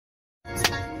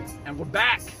And we're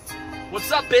back.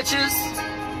 What's up, bitches?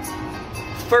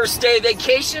 First day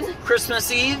vacation,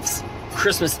 Christmas Eve.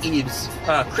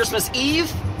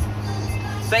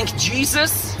 Thank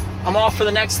Jesus. I'm off for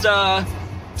the next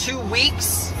 2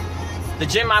 weeks. The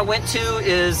gym I went to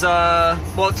is,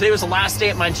 well, today was the last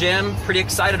day at my gym. Pretty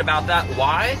excited about that.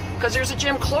 Why? Because there's a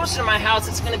gym closer to my house.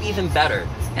 It's going to be even better.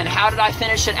 And how did I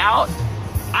finish it out?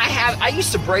 I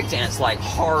used to breakdance like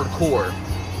hardcore.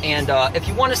 And if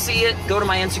you want to see it, go to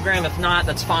my Instagram. If not,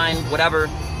 that's fine, whatever.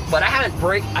 But I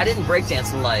didn't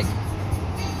breakdance in like,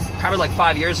 probably like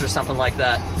 5 years or something like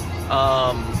that.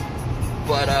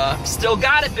 But still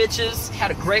got it, bitches.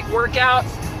 Had a great workout.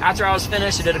 After I was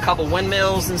finished, I did a couple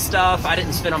windmills and stuff. I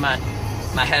didn't spin on my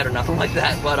head or nothing like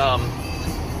that. But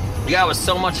yeah, it was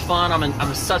so much fun. I'm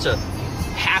in such a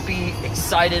happy,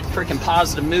 excited, freaking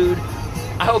positive mood.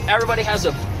 I hope everybody has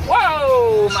a,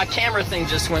 whoa, my camera thing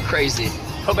just went crazy.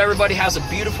 Hope everybody has a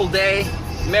beautiful day.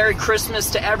 Merry Christmas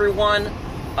to everyone.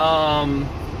 Have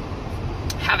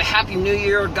a happy New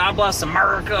Year. God bless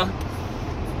America.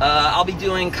 I'll be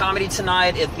doing comedy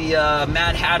tonight at the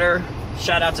Mad Hatter.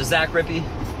 Shout out to Zach Rippey.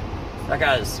 That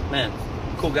guy's, man,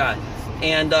 cool guy.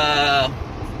 And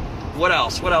what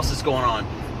else? What else is going on?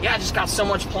 Yeah, I just got so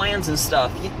much plans and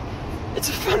stuff. It's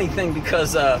a funny thing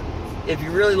because if you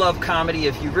really love comedy,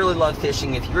 if you really love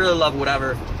fishing, if you really love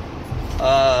whatever,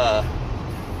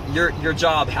 your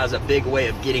job has a big way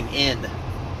of getting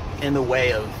in the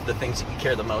way of the things that you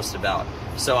care the most about.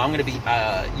 So I'm going to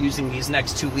be using these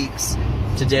next 2 weeks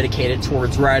to dedicate it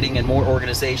towards writing and more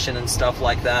organization and stuff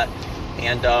like that.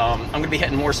 And I'm going to be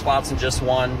hitting more spots than just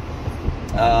one.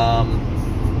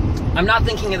 I'm not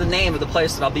thinking of the name of the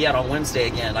place that I'll be at on Wednesday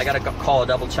again. I got to call a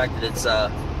double check that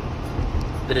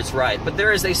it's right. But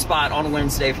there is a spot on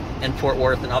Wednesday in Fort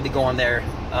Worth, and I'll be going there.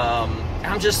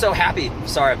 I'm just so happy.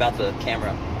 Sorry about the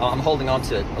camera. I'm holding on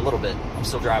to it a little bit. I'm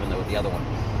still driving though with the other one.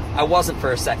 I wasn't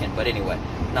for a second, but anyway,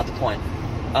 not the point.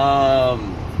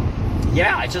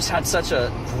 Yeah, I just had such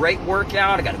a great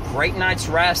workout. I got a great night's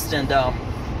rest, and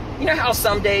you know how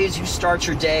some days you start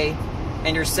your day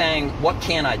and you're saying, what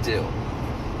can I do?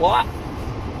 Well,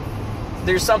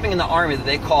 there's something in the Army that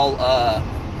they call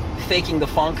faking the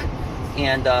funk,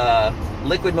 and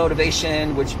liquid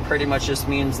motivation, which pretty much just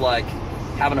means like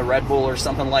having a Red Bull or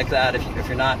something like that if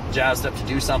you're not jazzed up to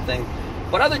do something.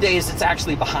 But other days it's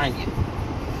actually behind you.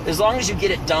 As long as you get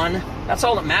it done, that's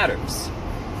all that matters.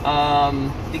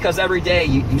 Because every day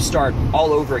you start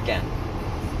all over again,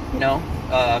 you know,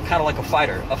 kind of like a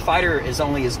fighter. A fighter is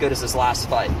only as good as his last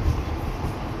fight.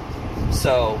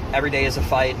 So every day is a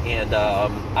fight, and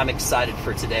I'm excited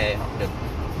for today. I'm going to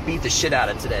beat the shit out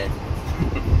of today.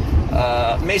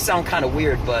 It may sound kind of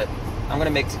weird, but I'm going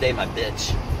to make today my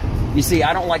bitch. You see,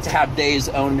 I don't like to have days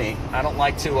own me. I don't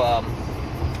like to,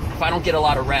 if I don't get a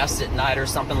lot of rest at night or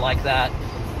something like that,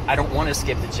 I don't want to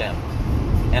skip the gym.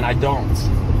 And I don't.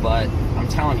 But I'm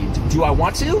telling you, do I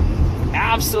want to?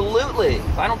 Absolutely.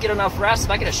 If I don't get enough rest,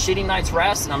 if I get a shitty night's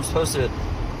rest and I'm supposed to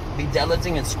be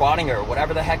deadlifting and squatting or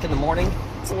whatever the heck in the morning,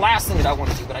 it's the last thing that I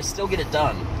want to do, but I still get it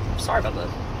done. Sorry about that.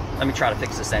 Let me try to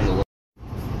fix this angle.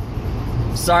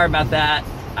 Sorry about that.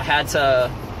 I had to,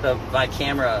 my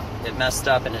camera, it messed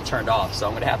up and it turned off, so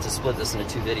I'm going to have to split this into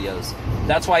 2 videos.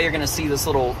 That's why you're going to see this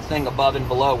little thing above and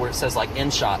below where it says like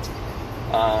InShot.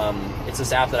 It's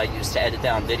this app that I use to edit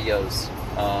down videos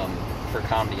for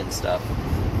comedy and stuff.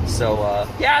 So,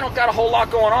 yeah, I don't got a whole lot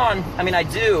going on. I mean, I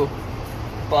do,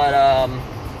 but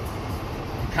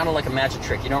kind of like a magic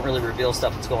trick. You don't really reveal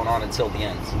stuff that's going on until the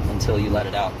end, until you let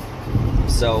it out.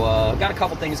 So, got a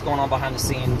couple things going on behind the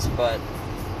scenes, but,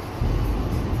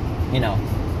 you know,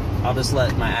 I'll just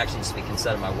let my actions speak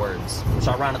instead of my words, which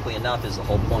ironically enough is the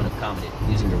whole point of comedy,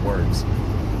 using your words.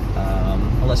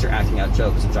 Unless you're acting out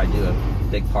jokes, which I do a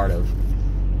big part of.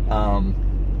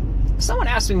 Someone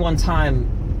asked me one time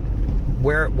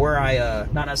where I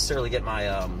not necessarily get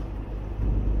my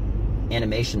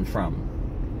animation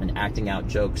from, and acting out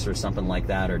jokes or something like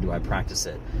that, or do I practice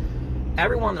it?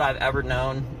 Everyone that I've ever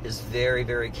known is very,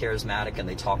 very charismatic, and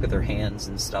they talk with their hands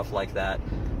and stuff like that.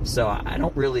 So I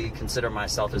don't really consider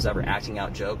myself as ever acting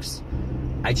out jokes.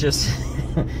 I just,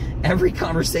 every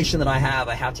conversation that I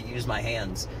have to use my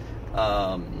hands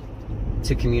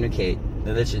to communicate.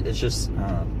 It's just,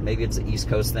 maybe it's an East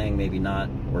Coast thing, maybe not,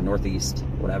 or Northeast,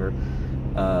 whatever.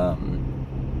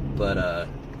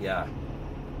 Yeah,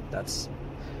 that's,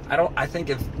 I think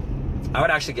if, I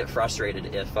would actually get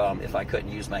frustrated if I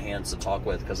couldn't use my hands to talk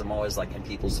with, because I'm always like in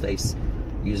people's face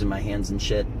using my hands and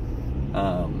shit.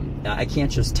 I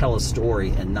can't just tell a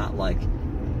story and not like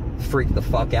freak the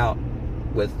fuck out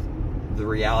with the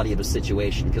reality of a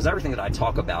situation, because everything that I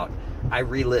talk about I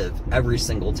relive every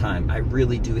single time. I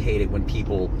really do hate it when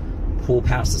people pull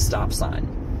past the stop sign.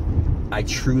 I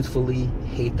truthfully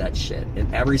hate that shit.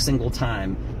 And every single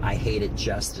time, I hate it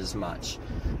just as much.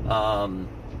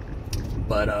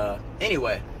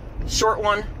 Anyway, short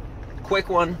one, quick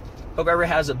one. Hope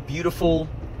everyone has a beautiful,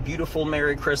 beautiful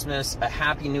Merry Christmas, a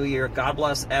Happy New Year. God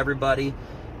bless everybody.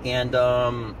 And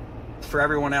for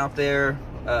everyone out there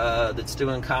that's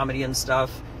doing comedy and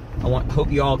stuff, hope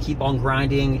you all keep on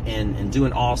grinding and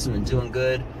doing awesome and doing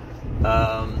good.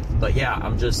 But yeah,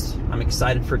 I'm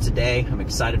excited for today. I'm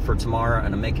excited for tomorrow,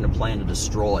 and I'm making a plan to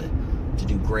destroy, to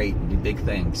do great and do big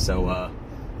things. So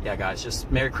yeah, guys,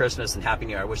 just Merry Christmas and Happy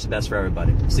New Year. I wish the best for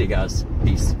everybody. See you guys.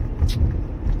 Peace.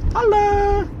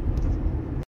 Holla!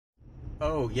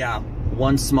 Oh yeah,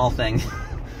 one small thing.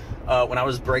 When I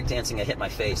was breakdancing, I hit my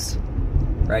face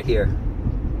right here.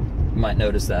 You might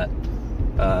notice that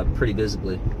pretty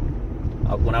visibly.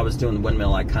 When I was doing the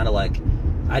windmill, I kind of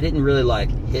I didn't really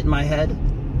hit my head.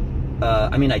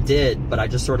 I mean, I did, but I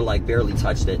just sort of barely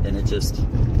touched it, and it's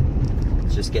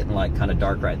just getting kind of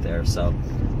dark right there. So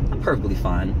I'm perfectly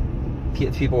fine.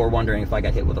 People were wondering if I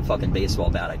got hit with a fucking baseball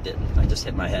bat. I didn't. I just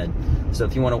hit my head. So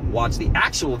if you want to watch the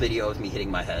actual video of me hitting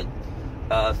my head,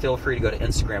 feel free to go to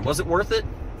Instagram. Was it worth it?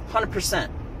 100%.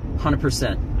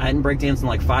 100%. I hadn't breakdanced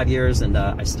in 5 years, and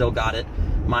I still got it,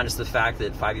 minus the fact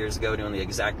that 5 years ago, doing the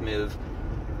exact move,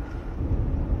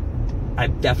 I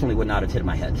definitely would not have hit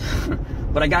my head.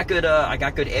 But I got good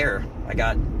air. I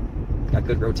got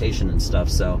good rotation and stuff.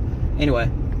 So anyway,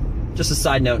 just a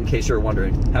side note in case you were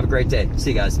wondering. Have a great day.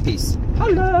 See you guys. Peace.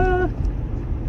 Holla!